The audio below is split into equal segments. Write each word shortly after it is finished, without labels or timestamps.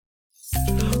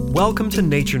Welcome to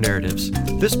Nature Narratives.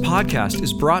 This podcast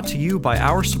is brought to you by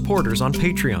our supporters on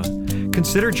Patreon.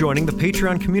 Consider joining the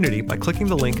Patreon community by clicking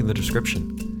the link in the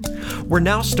description. We're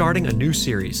now starting a new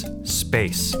series,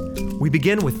 Space. We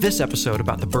begin with this episode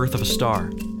about the birth of a star.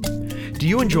 Do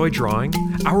you enjoy drawing?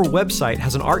 Our website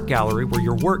has an art gallery where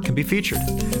your work can be featured.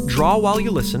 Draw while you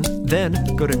listen,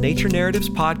 then go to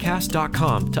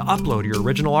naturenarrativespodcast.com to upload your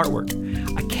original artwork.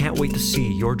 I can't wait to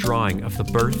see your drawing of the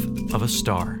birth of a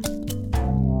star.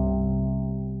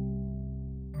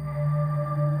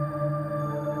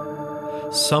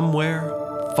 Somewhere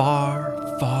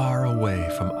far, far away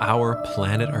from our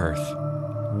planet Earth,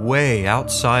 way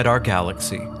outside our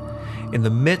galaxy, in the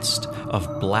midst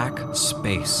of black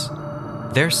space,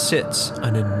 there sits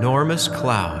an enormous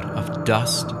cloud of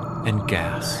dust and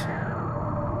gas.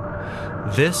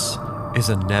 This is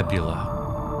a nebula.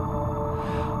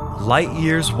 Light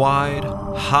years wide,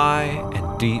 high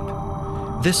and deep,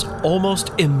 this almost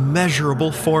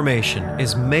immeasurable formation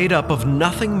is made up of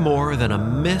nothing more than a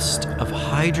mist of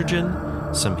hydrogen,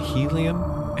 some helium,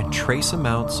 and trace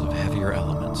amounts of heavier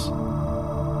elements.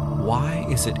 Why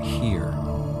is it here?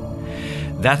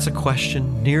 That's a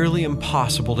question nearly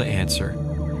impossible to answer.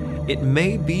 It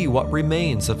may be what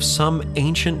remains of some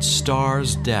ancient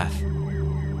star's death,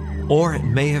 or it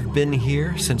may have been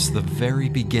here since the very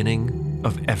beginning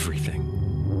of everything.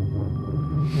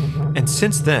 And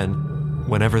since then,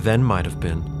 whenever then might have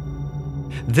been,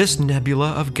 this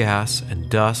nebula of gas and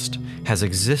dust has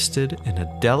existed in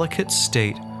a delicate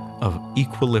state of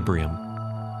equilibrium.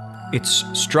 Its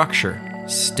structure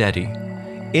steady,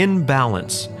 in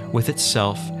balance with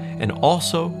itself and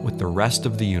also with the rest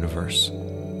of the universe.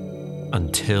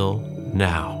 Until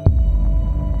now.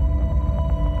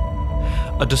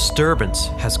 A disturbance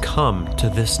has come to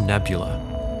this nebula.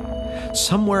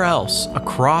 Somewhere else,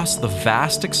 across the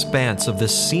vast expanse of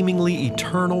this seemingly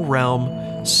eternal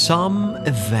realm, some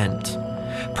event,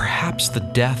 perhaps the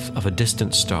death of a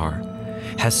distant star,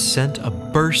 has sent a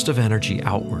burst of energy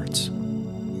outwards.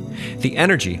 The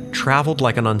energy traveled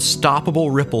like an unstoppable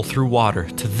ripple through water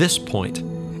to this point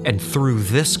and through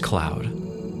this cloud.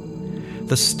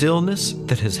 The stillness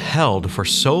that has held for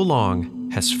so long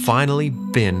has finally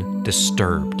been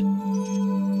disturbed.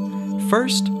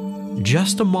 First,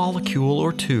 just a molecule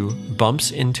or two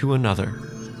bumps into another,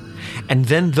 and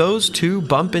then those two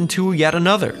bump into yet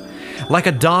another. Like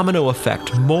a domino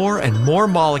effect, more and more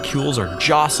molecules are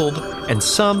jostled, and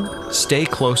some stay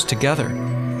close together.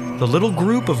 The little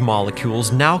group of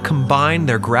molecules now combine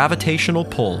their gravitational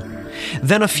pull.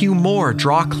 Then a few more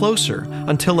draw closer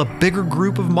until a bigger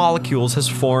group of molecules has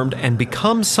formed and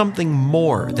become something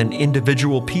more than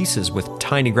individual pieces with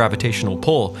tiny gravitational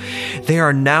pull. They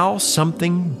are now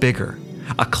something bigger,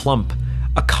 a clump,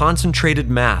 a concentrated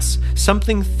mass,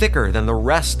 something thicker than the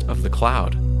rest of the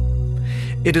cloud.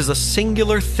 It is a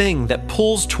singular thing that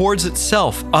pulls towards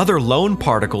itself other lone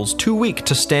particles too weak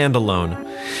to stand alone.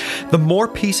 The more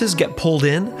pieces get pulled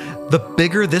in, the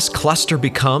bigger this cluster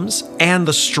becomes and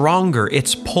the stronger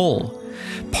its pull.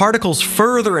 Particles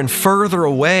further and further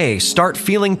away start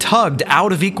feeling tugged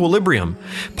out of equilibrium.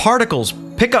 Particles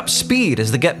pick up speed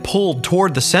as they get pulled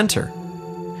toward the center.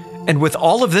 And with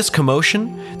all of this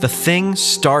commotion, the thing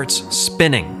starts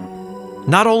spinning.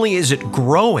 Not only is it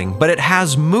growing, but it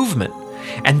has movement.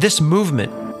 And this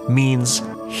movement means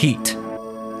heat.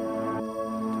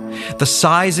 The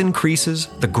size increases,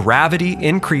 the gravity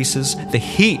increases, the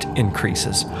heat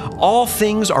increases. All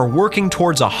things are working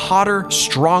towards a hotter,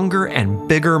 stronger, and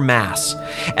bigger mass.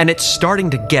 And it's starting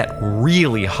to get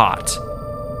really hot.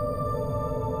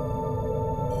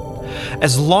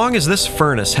 As long as this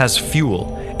furnace has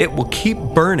fuel, it will keep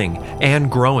burning and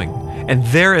growing. And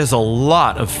there is a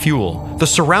lot of fuel. The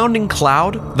surrounding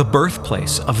cloud, the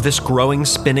birthplace of this growing,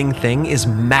 spinning thing, is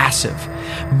massive.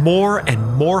 More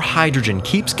and more hydrogen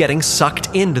keeps getting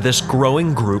sucked into this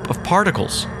growing group of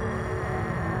particles.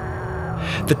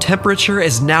 The temperature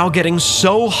is now getting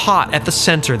so hot at the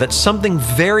center that something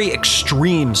very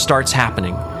extreme starts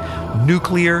happening.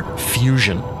 Nuclear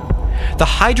fusion. The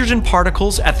hydrogen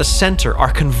particles at the center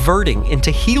are converting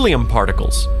into helium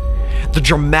particles. The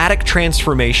dramatic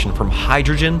transformation from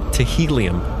hydrogen to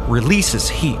helium releases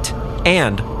heat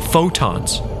and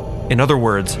photons. In other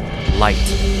words, light.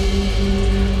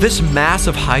 This mass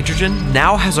of hydrogen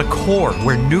now has a core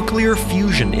where nuclear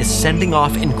fusion is sending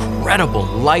off incredible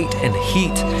light and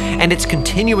heat, and it's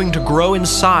continuing to grow in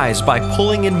size by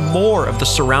pulling in more of the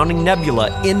surrounding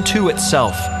nebula into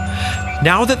itself.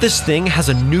 Now that this thing has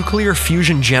a nuclear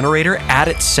fusion generator at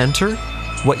its center,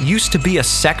 what used to be a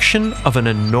section of an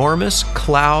enormous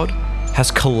cloud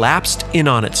has collapsed in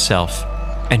on itself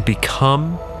and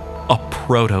become a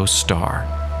protostar.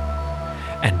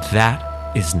 And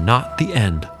that is not the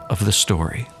end of the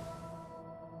story.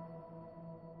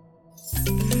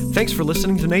 Thanks for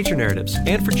listening to Nature Narratives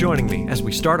and for joining me as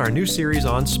we start our new series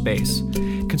on space.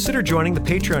 Consider joining the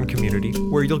Patreon community,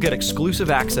 where you'll get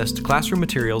exclusive access to classroom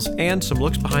materials and some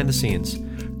looks behind the scenes.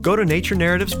 Go to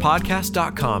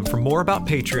naturenarrativespodcast.com for more about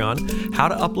Patreon, how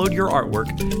to upload your artwork,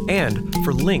 and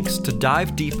for links to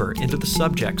dive deeper into the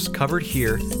subjects covered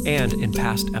here and in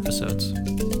past episodes.